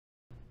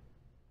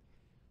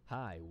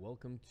Hi,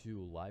 welcome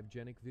to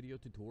Livegenic video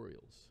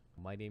tutorials.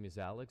 My name is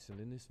Alex, and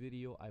in this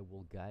video I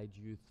will guide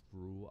you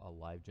through a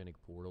Livegenic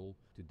portal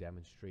to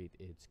demonstrate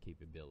its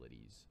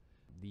capabilities.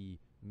 The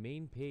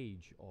main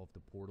page of the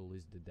portal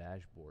is the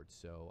dashboard,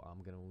 so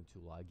I'm going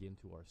to log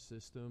into our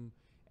system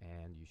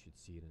and you should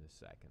see it in a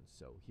second.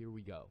 So here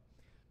we go.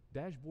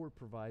 Dashboard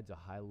provides a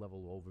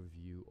high-level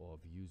overview of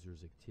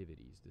users'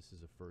 activities. This is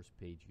the first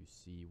page you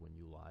see when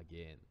you log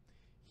in.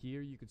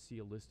 Here you could see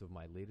a list of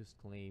my latest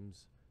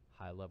claims,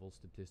 high-level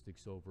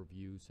statistics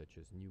overview such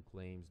as new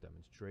claims,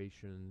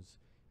 demonstrations,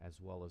 as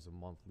well as a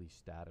monthly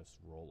status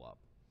roll-up.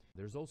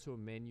 There's also a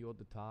menu at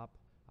the top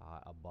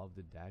above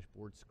the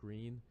dashboard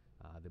screen.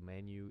 The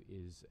menu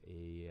is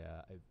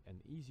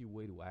an easy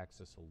way to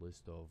access a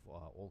list of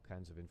all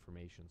kinds of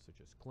information such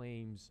as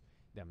claims,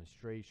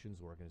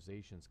 demonstrations,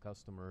 organizations,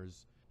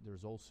 customers.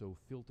 There's also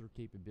filter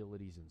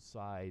capabilities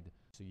inside,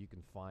 so you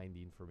can find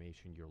the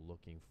information you're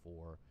looking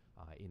for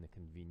in a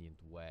convenient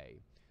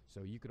way.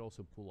 So you could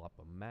also pull up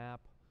a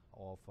map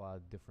of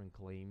different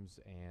claims,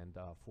 and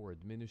for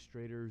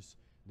administrators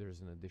there's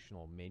an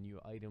additional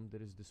menu item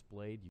that is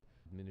displayed.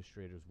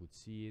 Administrators would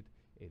see it.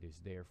 It is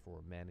there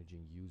for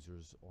managing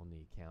users on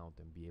the account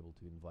and be able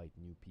to invite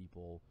new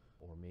people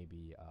or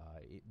maybe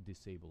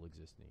disable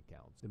existing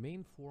accounts. The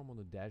main form on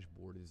the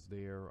dashboard is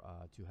there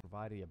to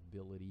provide the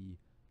ability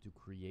to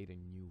create a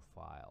new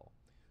file.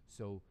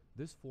 So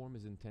this form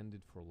is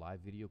intended for live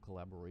video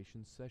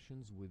collaboration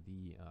sessions with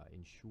the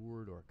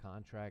insured or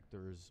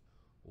contractors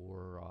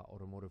or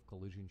automotive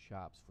collision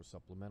shops for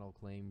supplemental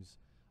claims,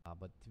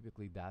 but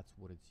typically that's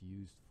what it's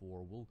used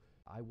for.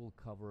 I will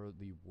cover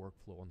the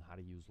workflow on how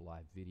to use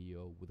live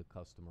video with a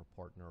customer,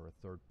 partner, or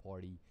a third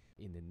party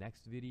in the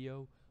next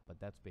video, but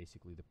that's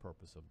basically the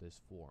purpose of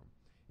this form.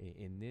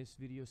 In this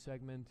video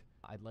segment,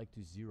 I'd like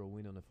to zero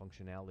in on the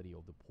functionality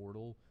of the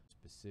portal,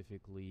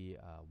 specifically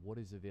what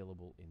is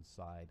available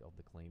inside of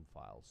the claim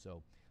file.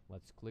 So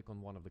let's click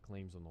on one of the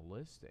claims on the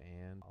list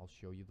and I'll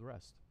show you the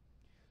rest.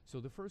 So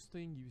the first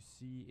thing you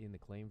see in the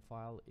claim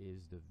file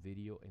is the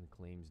video and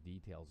claims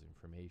details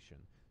information,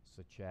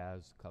 such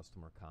as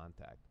customer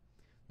contact.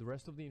 The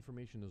rest of the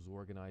information is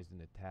organized in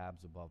the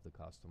tabs above the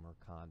customer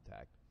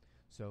contact.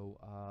 So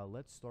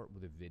let's start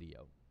with the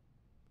video.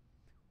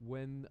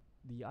 When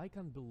the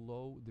icon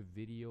below the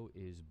video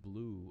is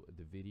blue,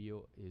 the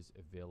video is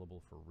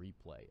available for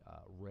replay.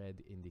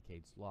 Red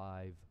indicates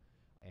live,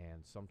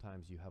 and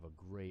sometimes you have a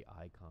gray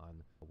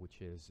icon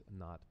which is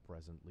not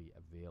presently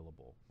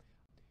available.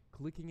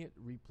 Clicking it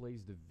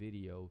replays the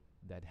video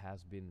that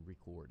has been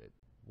recorded.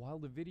 While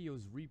the video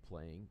is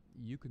replaying,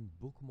 you can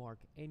bookmark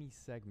any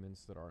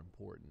segments that are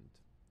important.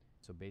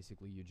 So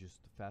basically you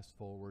just fast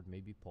forward,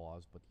 maybe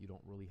pause, but you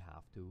don't really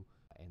have to,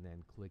 and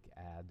then click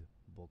add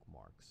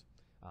bookmarks.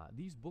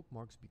 These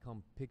bookmarks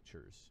become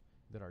pictures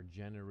that are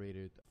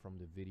generated from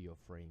the video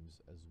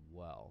frames as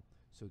well.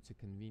 So it's a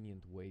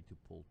convenient way to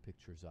pull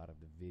pictures out of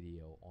the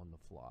video on the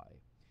fly.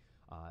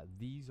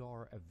 These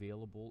are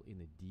available in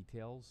the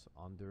details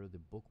under the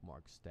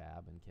bookmarks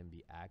tab and can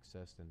be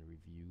accessed and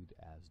reviewed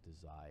as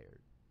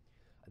desired.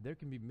 There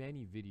can be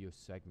many video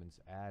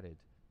segments added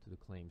to the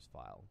claims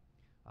file.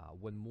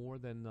 When more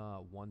than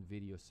one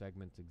video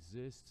segment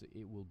exists,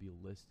 it will be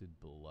listed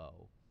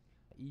below.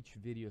 Each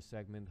video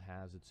segment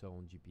has its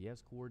own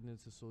GPS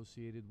coordinates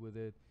associated with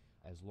it,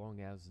 as long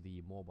as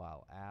the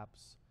mobile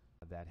apps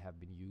that have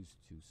been used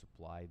to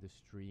supply the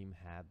stream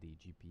had the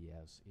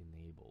GPS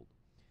enabled.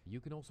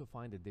 You can also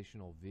find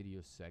additional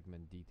video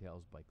segment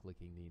details by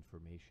clicking the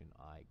information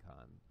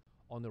icon.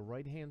 On the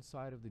right hand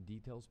side of the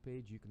details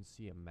page, you can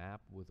see a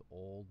map with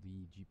all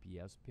the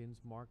GPS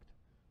pins marked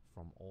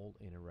from all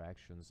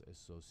interactions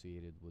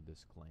associated with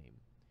this claim.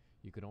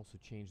 You can also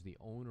change the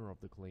owner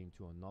of the claim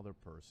to another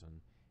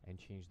person and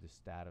change the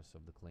status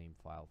of the claim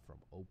file from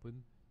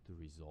open to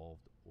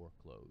resolved or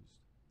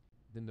closed.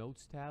 The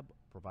Notes tab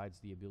provides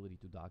the ability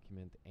to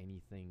document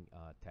anything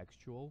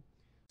textual.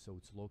 So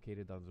it's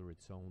located under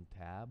its own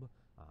tab.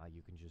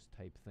 You can just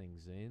type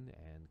things in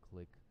and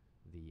click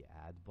the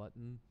add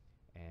button,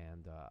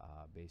 and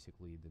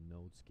basically the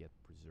notes get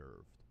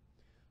preserved.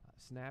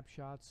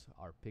 Snapshots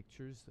are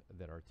pictures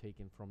that are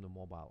taken from the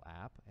mobile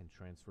app and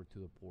transferred to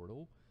the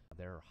portal.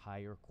 They're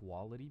higher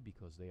quality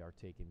because they are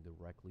taken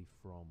directly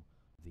from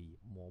the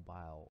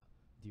mobile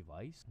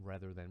device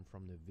rather than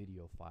from the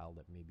video file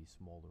that may be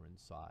smaller in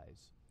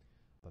size.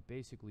 But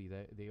basically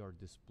they are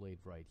displayed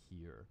right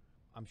here.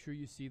 I'm sure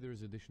you see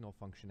there's additional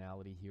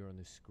functionality here on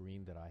the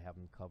screen that I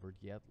haven't covered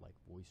yet, like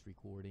voice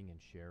recording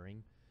and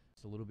sharing.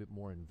 It's a little bit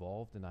more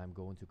involved, and I'm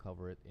going to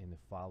cover it in the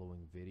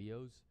following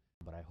videos.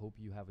 But I hope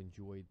you have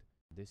enjoyed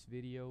this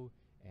video,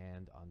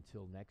 and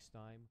until next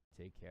time,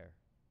 take care.